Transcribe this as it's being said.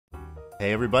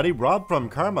Hey everybody, Rob from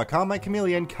Karma Comic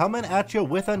Chameleon coming at you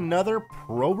with another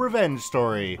pro-revenge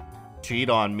story. Cheat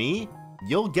on me,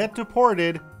 you'll get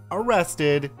deported,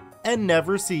 arrested, and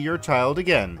never see your child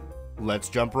again. Let's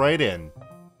jump right in.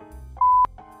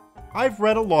 I've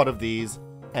read a lot of these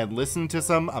and listened to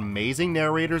some amazing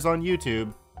narrators on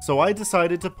YouTube, so I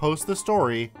decided to post the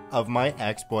story of my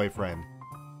ex-boyfriend.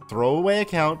 Throwaway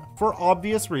account for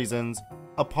obvious reasons.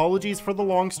 Apologies for the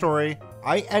long story.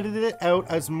 I edited it out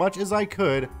as much as I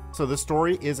could so the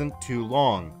story isn't too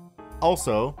long.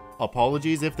 Also,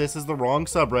 apologies if this is the wrong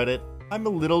subreddit. I'm a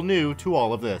little new to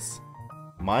all of this.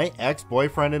 My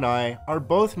ex-boyfriend and I are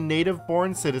both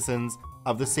native-born citizens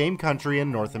of the same country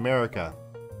in North America.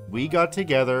 We got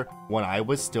together when I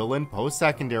was still in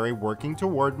post-secondary working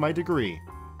toward my degree,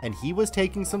 and he was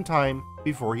taking some time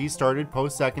before he started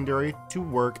post-secondary to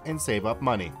work and save up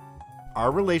money. Our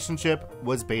relationship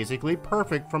was basically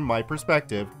perfect from my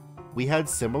perspective. We had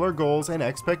similar goals and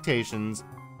expectations.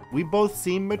 We both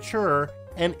seemed mature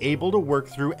and able to work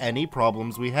through any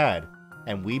problems we had,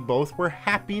 and we both were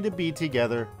happy to be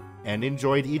together and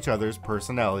enjoyed each other's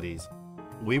personalities.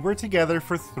 We were together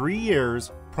for 3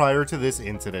 years prior to this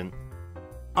incident.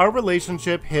 Our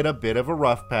relationship hit a bit of a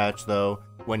rough patch though,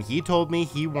 when he told me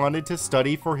he wanted to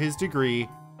study for his degree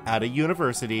at a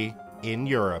university in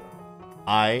Europe.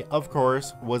 I, of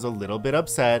course, was a little bit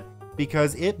upset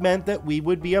because it meant that we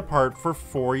would be apart for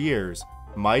 4 years.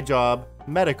 My job,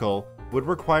 medical, would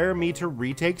require me to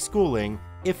retake schooling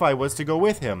if I was to go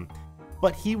with him.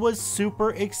 But he was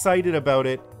super excited about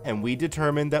it, and we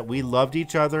determined that we loved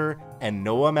each other and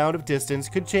no amount of distance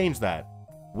could change that.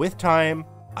 With time,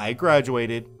 I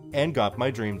graduated and got my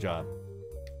dream job.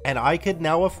 And I could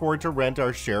now afford to rent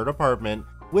our shared apartment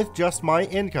with just my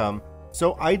income,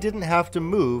 so I didn't have to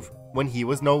move when he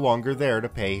was no longer there to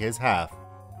pay his half.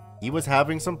 He was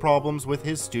having some problems with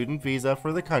his student visa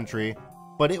for the country,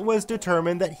 but it was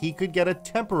determined that he could get a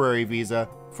temporary visa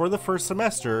for the first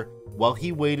semester while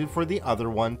he waited for the other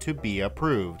one to be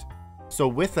approved. So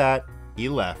with that, he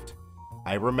left.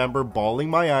 I remember bawling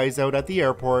my eyes out at the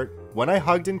airport when I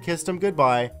hugged and kissed him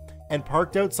goodbye and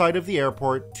parked outside of the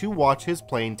airport to watch his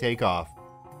plane take off.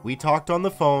 We talked on the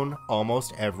phone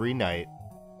almost every night.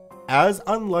 As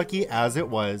unlucky as it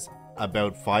was,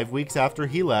 about 5 weeks after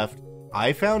he left,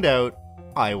 I found out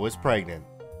I was pregnant.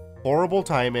 Horrible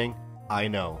timing, I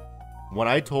know. When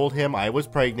I told him I was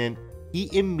pregnant, he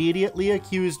immediately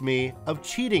accused me of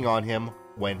cheating on him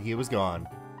when he was gone.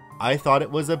 I thought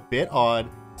it was a bit odd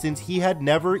since he had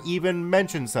never even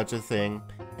mentioned such a thing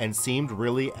and seemed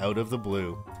really out of the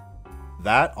blue.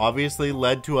 That obviously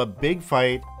led to a big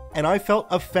fight, and I felt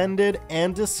offended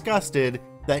and disgusted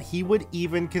that he would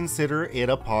even consider it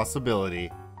a possibility.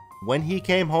 When he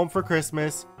came home for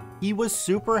Christmas, he was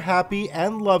super happy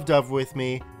and loved of with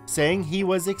me, saying he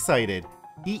was excited.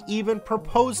 He even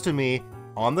proposed to me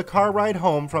on the car ride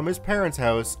home from his parents'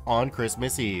 house on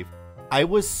Christmas Eve. I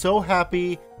was so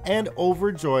happy and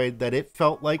overjoyed that it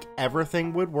felt like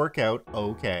everything would work out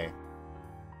okay.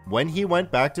 When he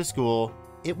went back to school,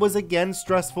 it was again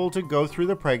stressful to go through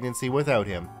the pregnancy without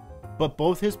him, but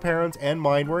both his parents and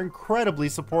mine were incredibly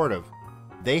supportive.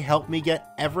 They helped me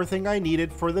get everything I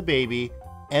needed for the baby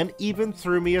and even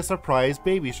threw me a surprise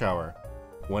baby shower.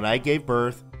 When I gave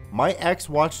birth, my ex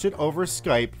watched it over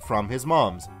Skype from his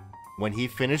mom's. When he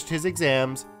finished his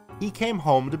exams, he came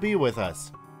home to be with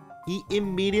us. He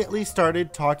immediately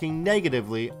started talking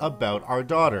negatively about our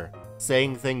daughter,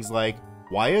 saying things like,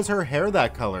 "Why is her hair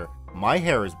that color? My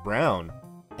hair is brown."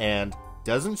 And,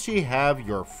 "Doesn't she have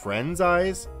your friend's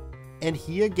eyes?" And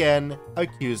he again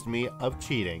accused me of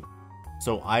cheating.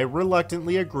 So I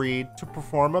reluctantly agreed to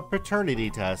perform a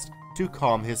paternity test to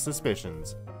calm his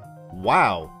suspicions.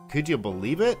 Wow, could you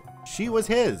believe it? She was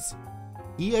his.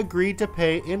 He agreed to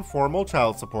pay informal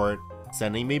child support,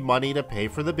 sending me money to pay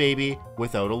for the baby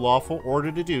without a lawful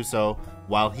order to do so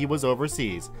while he was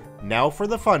overseas. Now for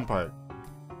the fun part.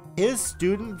 His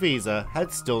student visa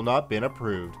had still not been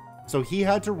approved, so he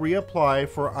had to reapply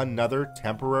for another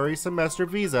temporary semester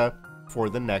visa for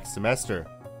the next semester.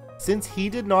 Since he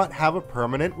did not have a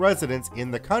permanent residence in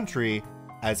the country,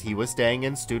 as he was staying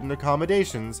in student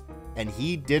accommodations, and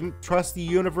he didn't trust the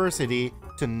university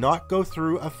to not go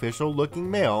through official-looking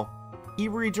mail, he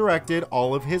redirected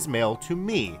all of his mail to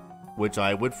me, which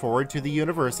I would forward to the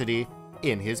university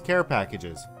in his care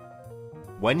packages.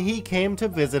 When he came to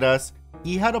visit us,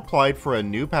 he had applied for a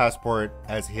new passport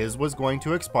as his was going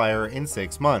to expire in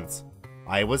 6 months.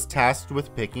 I was tasked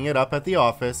with picking it up at the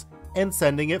office and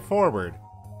sending it forward.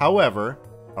 However,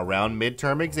 around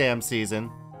midterm exam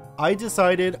season, I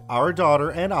decided our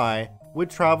daughter and I would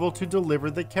travel to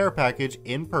deliver the care package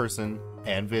in person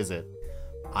and visit.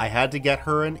 I had to get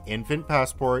her an infant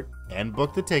passport and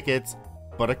book the tickets,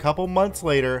 but a couple months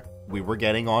later, we were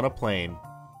getting on a plane.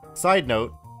 Side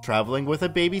note, traveling with a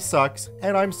baby sucks,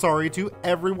 and I'm sorry to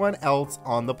everyone else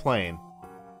on the plane.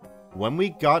 When we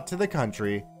got to the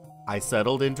country, I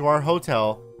settled into our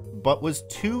hotel, but was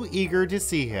too eager to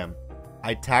see him.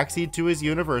 I taxied to his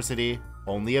university,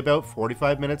 only about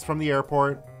 45 minutes from the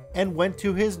airport, and went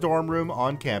to his dorm room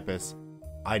on campus.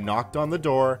 I knocked on the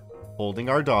door, holding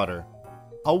our daughter.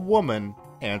 A woman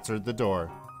answered the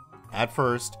door. At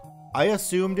first, I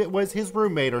assumed it was his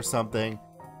roommate or something,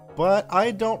 but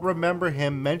I don't remember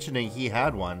him mentioning he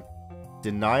had one.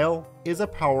 Denial is a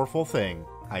powerful thing,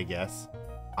 I guess.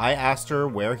 I asked her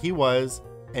where he was,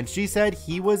 and she said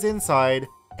he was inside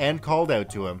and called out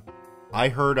to him. I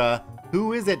heard a,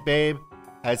 "Who is it, babe?"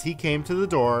 as he came to the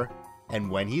door, and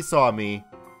when he saw me,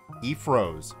 he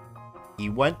froze. He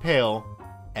went pale,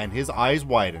 and his eyes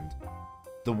widened.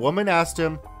 The woman asked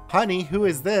him, "Honey, who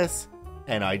is this?"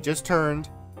 And I just turned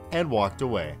and walked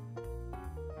away.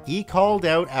 He called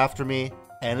out after me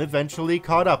and eventually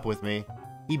caught up with me.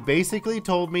 He basically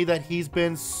told me that he's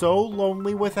been so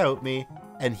lonely without me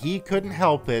and he couldn't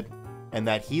help it, and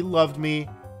that he loved me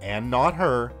and not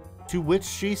her, to which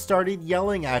she started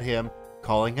yelling at him,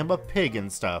 calling him a pig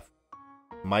and stuff.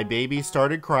 My baby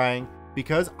started crying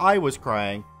because I was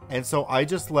crying, and so I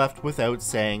just left without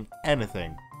saying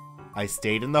anything. I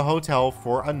stayed in the hotel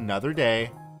for another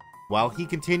day, while he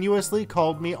continuously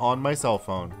called me on my cell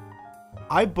phone.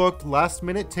 I booked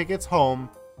last-minute tickets home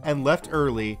and left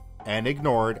early and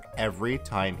ignored every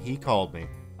time he called me.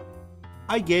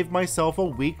 I gave myself a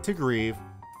week to grieve,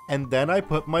 and then I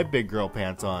put my big girl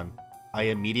pants on. I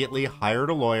immediately hired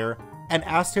a lawyer and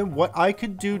asked him what I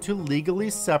could do to legally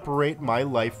separate my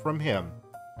life from him.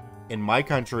 In my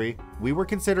country, we were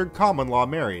considered common law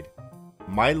married.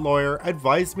 My lawyer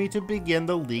advised me to begin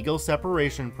the legal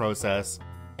separation process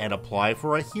and apply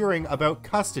for a hearing about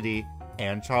custody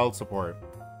and child support.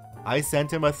 I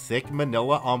sent him a thick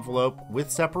manila envelope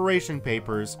with separation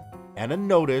papers and a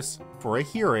notice for a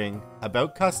hearing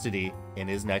about custody in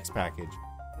his next package.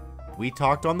 We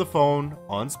talked on the phone,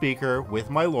 on speaker, with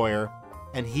my lawyer,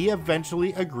 and he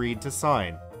eventually agreed to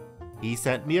sign. He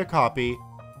sent me a copy.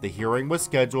 The hearing was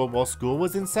scheduled while school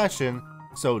was in session,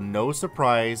 so no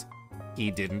surprise,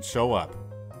 he didn't show up.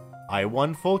 I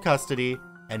won full custody,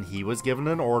 and he was given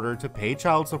an order to pay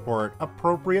child support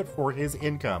appropriate for his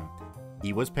income.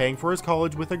 He was paying for his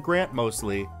college with a grant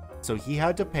mostly, so he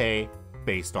had to pay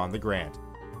based on the grant.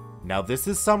 Now this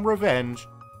is some revenge,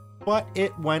 but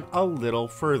it went a little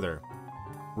further.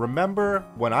 Remember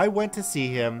when I went to see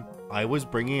him, I was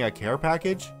bringing a care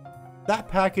package? That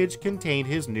package contained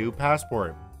his new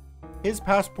passport. His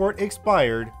passport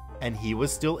expired, and he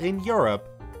was still in Europe,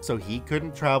 so he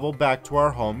couldn't travel back to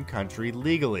our home country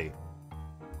legally.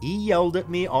 He yelled at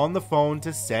me on the phone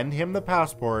to send him the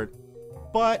passport,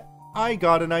 but I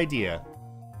got an idea.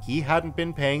 He hadn't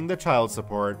been paying the child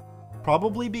support,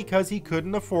 probably because he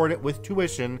couldn't afford it with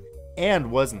tuition and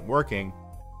wasn't working.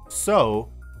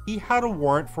 So, he had a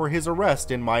warrant for his arrest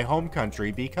in my home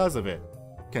country because of it.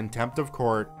 Contempt of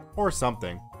court or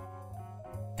something.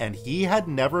 And he had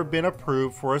never been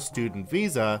approved for a student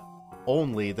visa,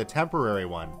 only the temporary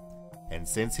one. And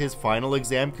since his final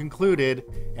exam concluded,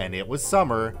 and it was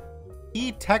summer,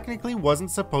 he technically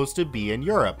wasn't supposed to be in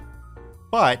Europe.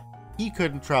 But he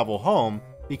couldn't travel home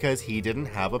because he didn't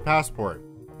have a passport.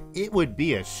 It would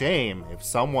be a shame if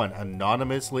someone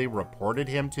anonymously reported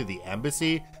him to the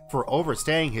embassy for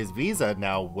overstaying his visa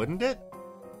now, wouldn't it?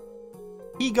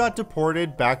 He got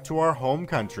deported back to our home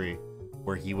country,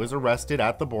 where he was arrested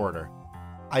at the border.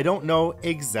 I don't know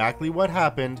exactly what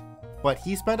happened, but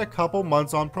he spent a couple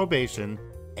months on probation,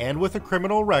 and with a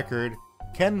criminal record,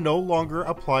 can no longer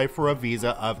apply for a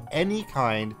visa of any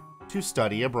kind to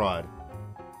study abroad.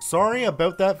 Sorry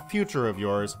about that future of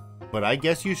yours, but I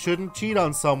guess you shouldn't cheat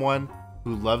on someone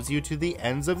who loves you to the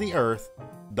ends of the earth,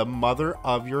 the mother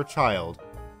of your child.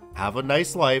 Have a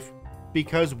nice life,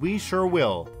 because we sure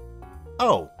will.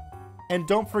 Oh, and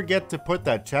don't forget to put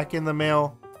that check in the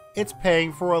mail. It's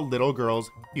paying for a little girl's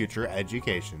future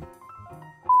education.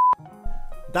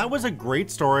 That was a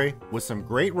great story with some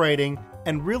great writing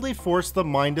and really forced the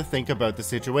mind to think about the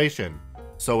situation.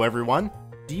 So everyone,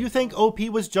 do you think OP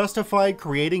was justified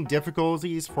creating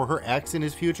difficulties for her ex in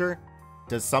his future?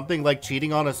 Does something like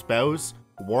cheating on a spouse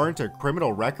warrant a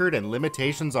criminal record and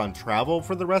limitations on travel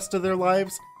for the rest of their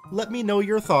lives? Let me know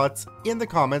your thoughts in the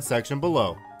comments section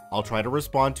below. I'll try to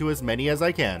respond to as many as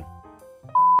I can.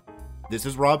 This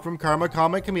is Rob from Karma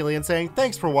Comic Chameleon saying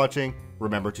thanks for watching.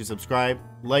 Remember to subscribe,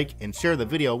 like, and share the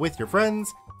video with your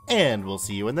friends, and we'll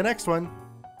see you in the next one.